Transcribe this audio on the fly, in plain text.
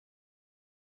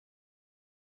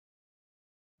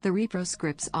The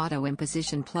ReproScripts Auto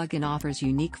Imposition plugin offers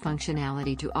unique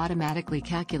functionality to automatically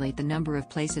calculate the number of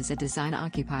places a design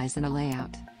occupies in a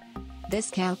layout.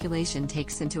 This calculation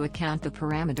takes into account the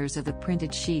parameters of the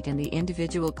printed sheet and the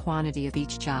individual quantity of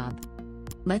each job.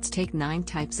 Let's take 9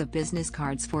 types of business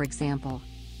cards for example.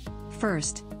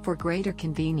 First, for greater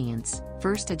convenience,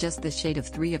 first adjust the shade of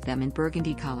 3 of them in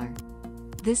burgundy color.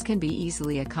 This can be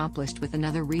easily accomplished with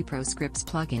another ReproScripts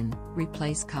plugin,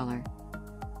 Replace Color.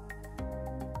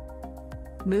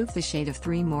 Move the shade of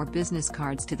 3 more business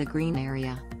cards to the green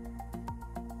area.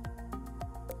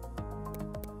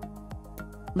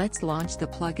 Let's launch the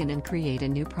plugin and create a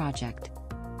new project.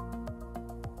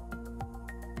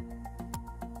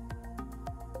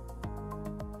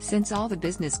 Since all the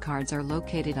business cards are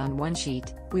located on one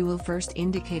sheet, we will first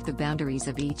indicate the boundaries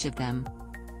of each of them.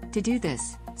 To do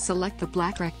this, select the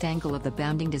black rectangle of the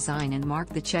bounding design and mark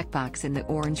the checkbox in the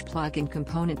orange plugin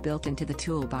component built into the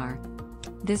toolbar.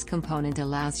 This component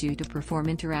allows you to perform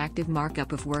interactive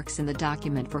markup of works in the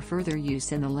document for further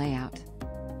use in the layout.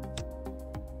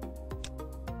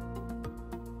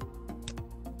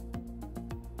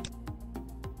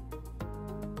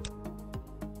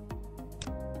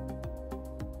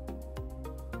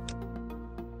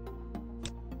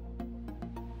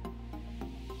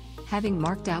 Having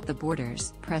marked out the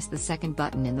borders, press the second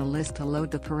button in the list to load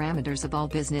the parameters of all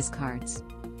business cards.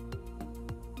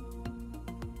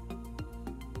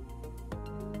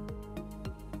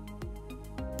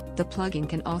 The plugin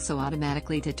can also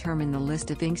automatically determine the list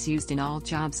of inks used in all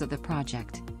jobs of the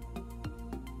project.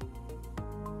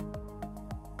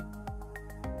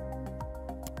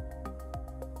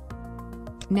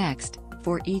 Next,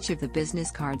 for each of the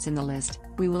business cards in the list,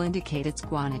 we will indicate its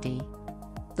quantity.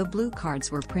 The blue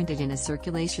cards were printed in a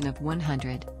circulation of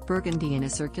 100, burgundy in a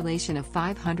circulation of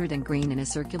 500 and green in a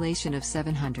circulation of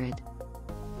 700.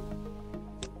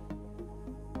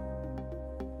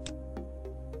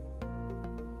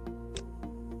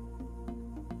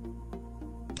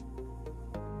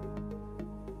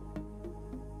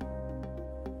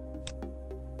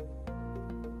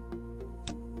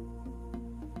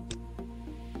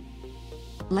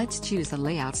 Let's choose a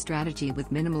layout strategy with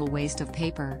minimal waste of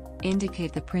paper,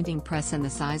 indicate the printing press and the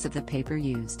size of the paper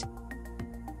used.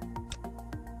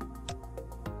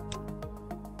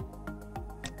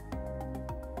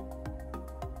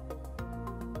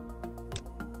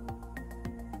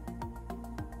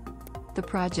 The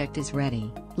project is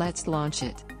ready, let's launch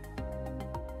it.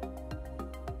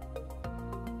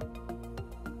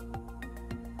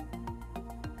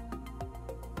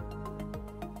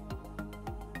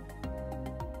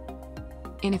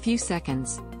 In a few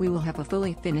seconds, we will have a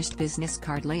fully finished business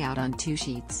card layout on 2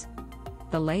 sheets.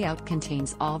 The layout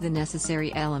contains all the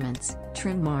necessary elements,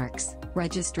 trim marks,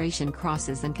 registration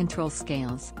crosses and control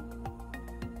scales.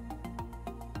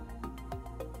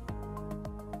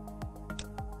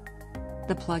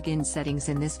 The plugin settings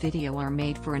in this video are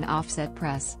made for an offset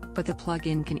press, but the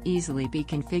plugin can easily be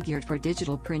configured for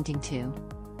digital printing too.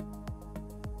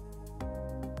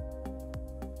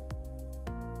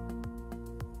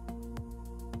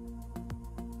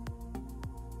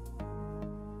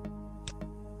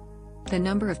 The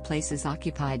number of places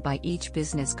occupied by each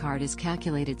business card is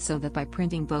calculated so that by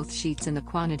printing both sheets and the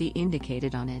quantity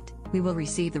indicated on it, we will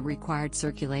receive the required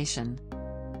circulation.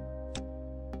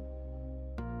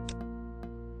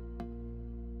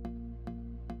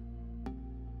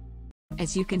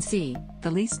 As you can see,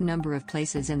 the least number of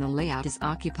places in the layout is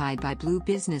occupied by blue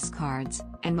business cards,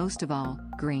 and most of all,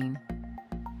 green.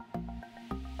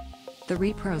 The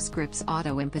ReproScripts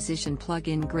Auto Imposition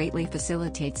plugin greatly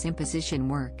facilitates imposition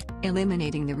work,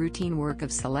 eliminating the routine work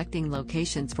of selecting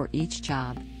locations for each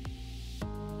job.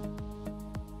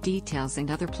 Details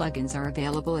and other plugins are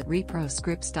available at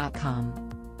ReproScripts.com.